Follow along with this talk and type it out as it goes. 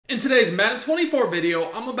In today's Madden 24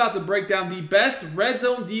 video, I'm about to break down the best red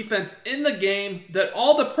zone defense in the game that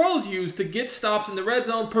all the pros use to get stops in the red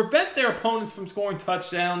zone, prevent their opponents from scoring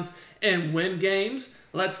touchdowns, and win games.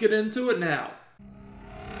 Let's get into it now.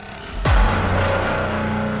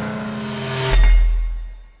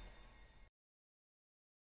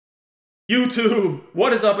 YouTube,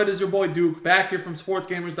 what is up? It is your boy Duke, back here from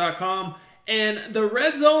sportsgamers.com. And the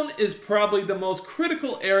red zone is probably the most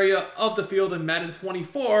critical area of the field in Madden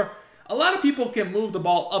 24. A lot of people can move the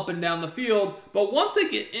ball up and down the field, but once they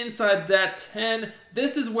get inside that 10,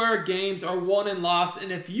 this is where games are won and lost.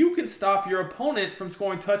 And if you can stop your opponent from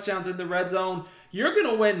scoring touchdowns in the red zone, you're going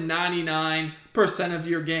to win 99% of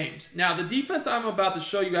your games. Now, the defense I'm about to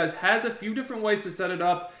show you guys has a few different ways to set it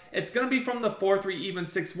up. It's going to be from the 4-3 even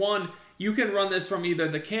 6-1. You can run this from either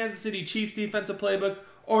the Kansas City Chiefs defensive playbook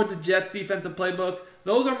or the Jets defensive playbook.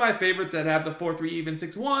 Those are my favorites that have the 4-3 even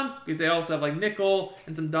 6-1 because they also have like nickel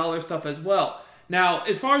and some dollar stuff as well. Now,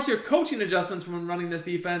 as far as your coaching adjustments when running this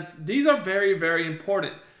defense, these are very, very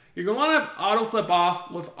important. You're going to want to have auto flip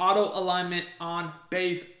off with auto alignment on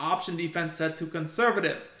base, option defense set to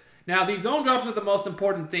conservative. Now, these zone drops are the most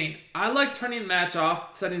important thing. I like turning match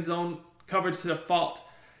off, setting zone coverage to default.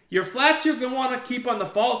 Your flats you're going to want to keep on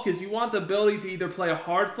default because you want the ability to either play a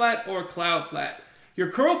hard flat or a cloud flat. Your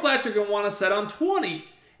curl flats are going to want to set on 20.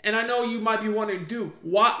 And I know you might be wondering, Duke,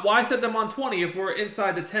 why set them on 20 if we're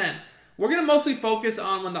inside the 10? We're going to mostly focus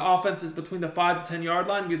on when the offense is between the 5 to 10 yard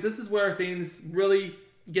line because this is where things really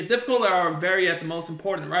get difficult or are very at the most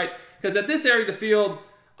important, right? Because at this area of the field,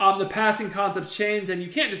 the passing concepts change and you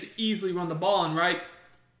can't just easily run the ball in, right?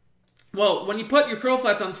 Well, when you put your curl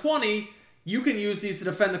flats on 20, you can use these to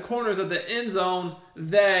defend the corners of the end zone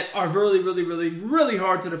that are really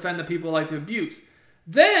hard to defend that people like to abuse.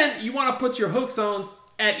 Then you want to put your hook zones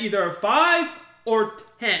at either a 5 or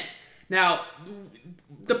 10. Now,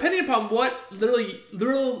 depending upon what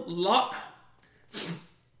literal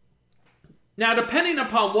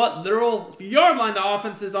yard line the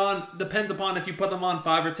offense is on, depends upon if you put them on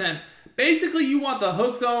 5 or 10. Basically, you want the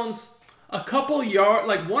hook zones a couple yards,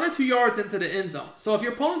 like 1 or 2 yards into the end zone. So if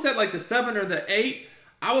your opponent's at like the 7 or the 8,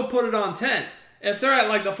 I would put it on 10. If they're at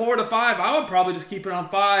like the 4 to 5, I would probably just keep it on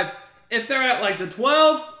 5. If they're at like the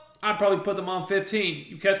 12, I'd probably put them on 15.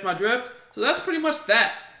 You catch my drift? So that's pretty much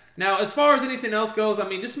that. Now, as far as anything else goes, I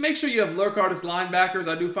mean, just make sure you have lurk artist linebackers.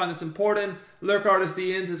 I do find this important. Lurk artist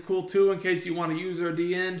D-ends is cool too in case you want to use their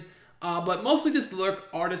D-end. But mostly just lurk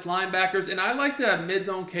artist linebackers. And I like to have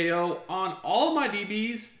mid-zone KO on all of my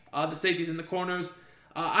DBs, the safeties in the corners.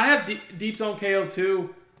 I have deep zone KO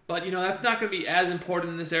too. But, you know, that's not going to be as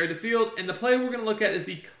important in this area of the field. And the play we're going to look at is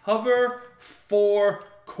the cover 4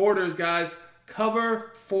 quarters, guys.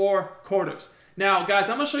 Cover 4 quarters. Now, guys,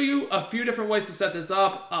 I'm going to show you a few different ways to set this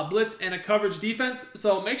up, a blitz and a coverage defense.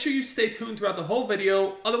 So make sure you stay tuned throughout the whole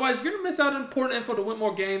video. Otherwise, you're going to miss out on important info to win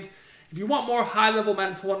more games. If you want more high-level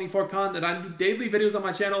Madden 24 content, I do daily videos on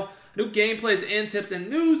my channel. I do gameplays and tips and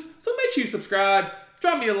news. So make sure you subscribe,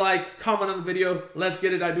 drop me a like, comment on the video. Let's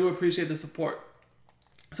get it. I do appreciate the support.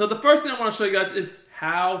 So the first thing I want to show you guys is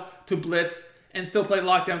how to blitz and still play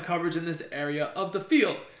lockdown coverage in this area of the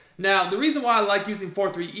field. Now, the reason why I like using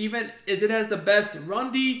 4-3 even is it has the best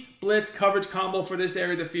run D blitz coverage combo for this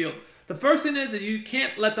area of the field. The first thing is that you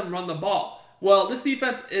can't let them run the ball. Well, this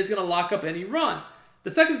defense is going to lock up any run. The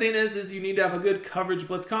second thing is you need to have a good coverage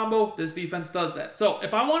blitz combo. This defense does that. So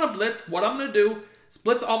if I want to blitz, what I'm going to do is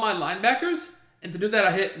blitz all my linebackers. And to do that,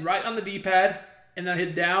 I hit right on the D-pad and then I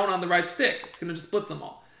hit down on the right stick. It's going to just blitz them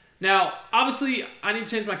all. Now, obviously, I need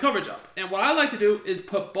to change my coverage up. And what I like to do is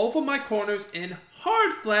put both of my corners in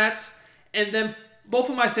hard flats and then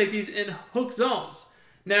both of my safeties in hook zones.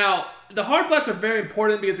 Now, the hard flats are very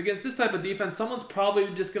important because against this type of defense, someone's probably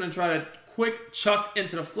just going to try to quick chuck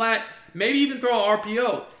into the flat, maybe even throw an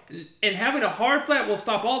RPO. And having a hard flat will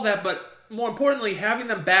stop all that, but more importantly, having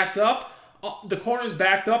them backed up, the corners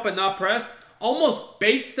backed up and not pressed, almost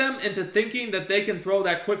baits them into thinking that they can throw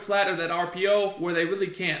that quick flat or that RPO where they really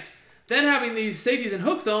can't. Then having these safeties in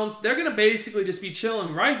hook zones, they're going to basically just be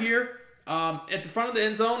chilling right here at the front of the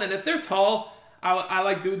end zone. And if they're tall, I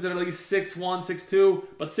like dudes that are at least 6'1", 6'2",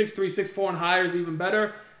 but 6'3", 6'4", and higher is even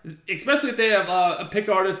better. Especially if they have a pick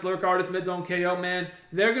artist, lurk artist, mid-zone KO, man.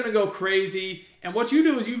 They're going to go crazy. And what you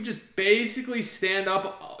do is you just basically stand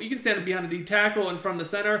up. You can stand up behind a deep tackle in front of the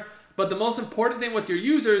center. But the most important thing with your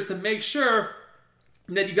user is to make sure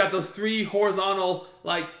that you got those 3 horizontal,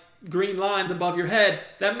 like, green lines above your head.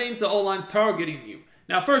 That means the O-line's targeting you.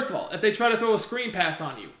 Now, first of all, if they try to throw a screen pass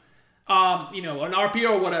on you, you know, an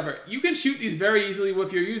RPO or whatever, you can shoot these very easily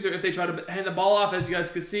with your user if they try to hand the ball off. As you guys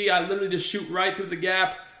can see, I literally just shoot right through the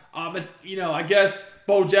gap. But, you know, I guess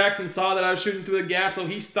Bo Jackson saw that I was shooting through the gap, so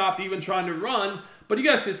he stopped even trying to run. But you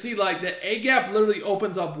guys can see, like, the A gap literally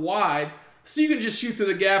opens up wide, so you can just shoot through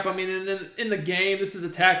the gap. I mean, in the game, this is a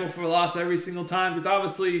tackle for a loss every single time, because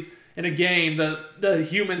obviously in a game, the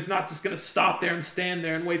human's not just going to stop there and stand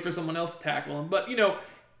there and wait for someone else to tackle him. But, you know,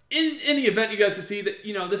 in any event, you guys can see that,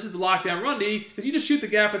 you know, this is a lockdown run D, because you just shoot the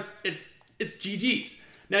gap, it's GG's.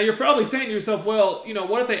 Now, you're probably saying to yourself, well, you know,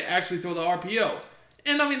 what if they actually throw the RPO?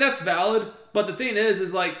 And, I mean, that's valid, but the thing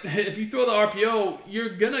is like, if you throw the RPO,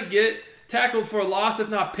 you're going to get tackled for a loss, if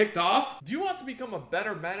not picked off. Do you want to become a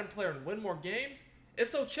better Madden player and win more games? If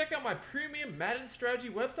so, check out my premium Madden strategy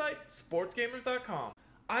website, sportsgamers.com.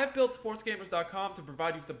 I have built sportsgamers.com to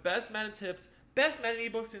provide you with the best Madden tips, best Madden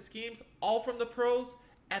ebooks and schemes, all from the pros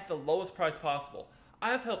at the lowest price possible. I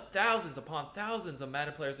have helped thousands upon thousands of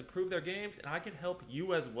Madden players improve their games, and I can help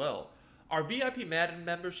you as well. Our VIP Madden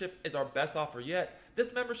membership is our best offer yet.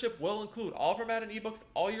 This membership will include all of our Madden ebooks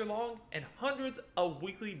all year long and hundreds of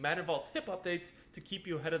weekly Madden Vault tip updates to keep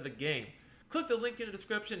you ahead of the game. Click the link in the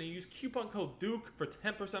description and use coupon code DUKE for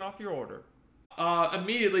 10% off your order.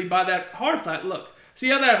 Immediately by that hard flat. Look, see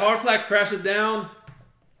how that hard flat crashes down?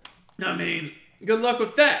 I mean, good luck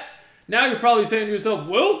with that. Now you're probably saying to yourself,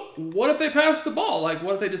 well, what if they pass the ball? Like,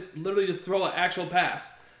 what if they just literally just throw an actual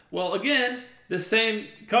pass? Well, again, the same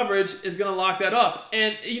coverage is going to lock that up.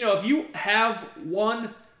 And, you know, if you have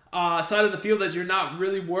one side of the field that you're not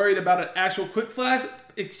really worried about an actual quick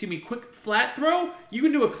flat throw, you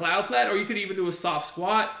can do a cloud flat, or you could even do a soft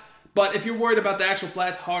squat. But if you're worried about the actual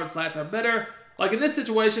flats, hard flats are better. Like in this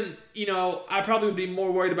situation, you know, I probably would be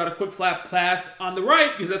more worried about a quick flat pass on the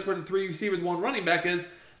right, because that's where the 3 receivers, 1 running back is.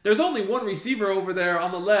 There's only 1 receiver over there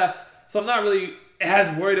on the left, so I'm not really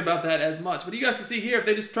as worried about that as much. But you guys can see here, if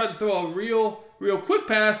they just try to throw a real quick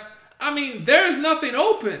pass, I mean, there's nothing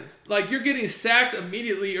open. Like, you're getting sacked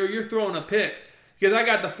immediately, or you're throwing a pick. Because I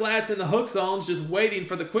got the flats and the hook zones just waiting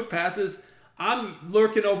for the quick passes. I'm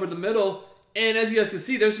lurking over the middle, and as you guys can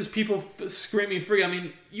see, there's just people screaming free. I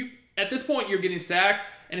mean, at this point, you're getting sacked,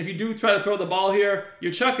 and if you do try to throw the ball here,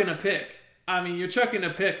 you're chucking a pick. I mean, you're chucking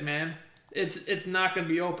a pick, man. It's not going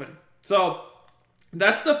to be open. So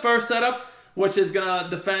that's the first setup, which is going to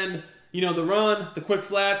defend, you know, the run, the quick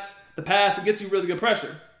flats, the pass. It gets you really good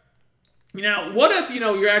pressure. Now, what if, you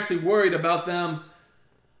know, you're actually worried about them,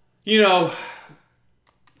 you know,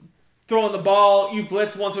 throwing the ball, you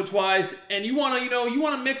blitz once or twice, and you want to, you know, you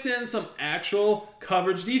want to mix in some actual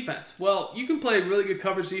coverage defense. Well, you can play really good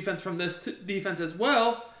coverage defense from this defense as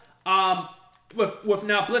well, with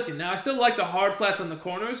not blitzing. Now, I still like the hard flats on the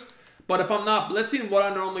corners, but if I'm not blitzing, what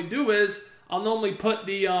I normally do is I'll normally put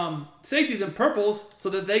the safeties in purples so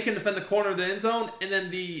that they can defend the corner of the end zone, and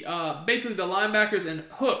then the basically the linebackers and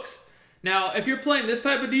hooks. Now, if you're playing this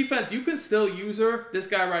type of defense, you can still user this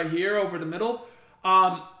guy right here over the middle,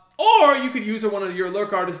 or you could user one of your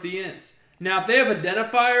lurk artist DNs. Now, if they have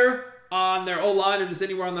identifier on their O-line or just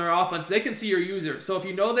anywhere on their offense, they can see your user. So if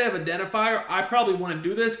you know they have identifier, I probably wouldn't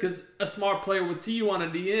do this, because a smart player would see you on a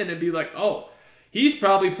DN and be like, oh, he's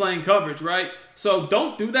probably playing coverage, right? So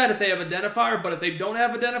don't do that if they have identifier, but if they don't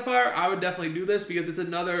have identifier, I would definitely do this, because it's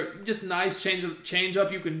another just nice change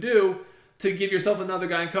up you can do to give yourself another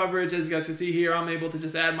guy in coverage. As you guys can see here, I'm able to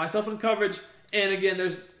just add myself in coverage, and again,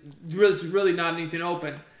 it's really not anything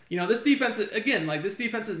open. You know, this defense, again, like, this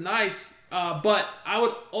defense is nice, but I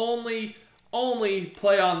would only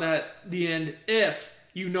play on that the end if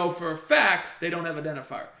you know for a fact they don't have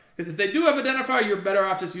identifier. Because if they do have identifier, you're better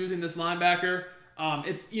off just using this linebacker.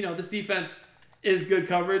 It's, you know, this defense is good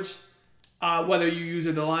coverage, whether you use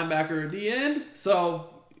the linebacker or the end. So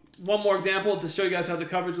one more example to show you guys how the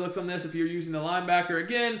coverage looks on this. If you're using the linebacker,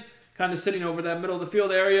 again, kind of sitting over that middle of the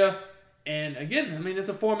field area. And again, I mean, it's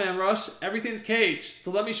a 4-man rush. Everything's caged.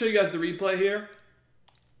 So let me show you guys the replay here.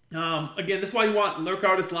 Again, this is why you want lurk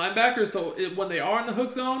artist linebackers. So when they are in the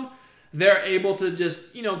hook zone, they're able to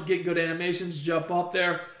just, you know, get good animations, jump up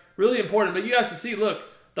there. Really important. But you guys can see, look,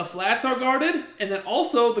 the flats are guarded, and then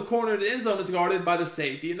also the corner of the end zone is guarded by the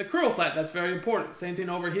safety and the curl flat. That's very important. Same thing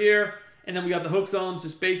over here. And then we got the hook zones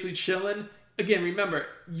just basically chilling. Again, remember,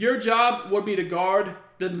 your job would be to guard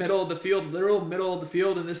the middle of the field, literal middle of the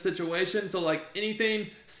field in this situation. So, like,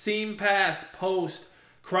 anything seam pass, post,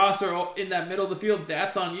 crosser in that middle of the field,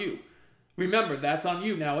 that's on you. Remember, that's on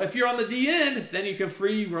you. Now, if you're on the D end, then you can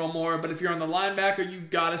free roam more. But if you're on the linebacker, you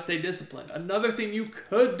got to stay disciplined. Another thing you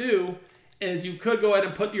could do is you could go ahead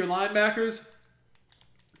and put your linebackers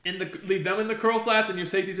leave them in the curl flats and your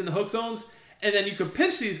safeties in the hook zones. And then you could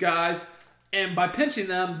pinch these guys. And by pinching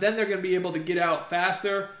them, then they're going to be able to get out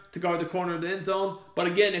faster to guard the corner of the end zone. But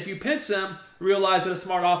again, if you pinch them, realize that a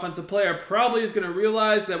smart offensive player probably is going to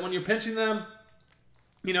realize that when you're pinching them,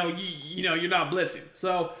 you're not blitzing.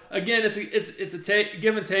 So again, it's a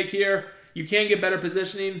give and take here. You can get better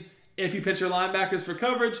positioning if you pinch your linebackers for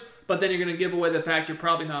coverage, but then you're going to give away the fact you're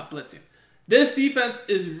probably not blitzing. This defense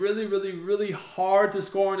is really, really, really hard to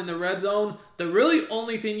score in the red zone. The really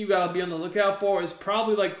only thing you got to be on the lookout for is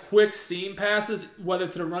probably like quick seam passes, whether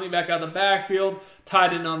to the running back out of the backfield,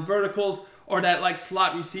 tied in on verticals, or that like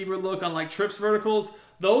slot receiver look on like trips verticals.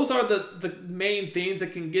 Those are the main things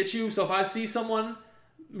that can get you. So if I see someone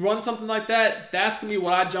run something like that, that's going to be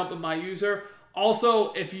what I jump with my user.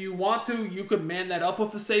 Also, if you want to, you could man that up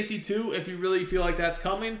with a safety too if you really feel like that's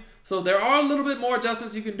coming. So there are a little bit more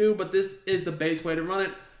adjustments you can do, but this is the base way to run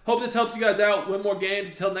it. Hope this helps you guys out. Win more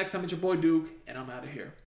games. Until next time, it's your boy Duke, and I'm out of here.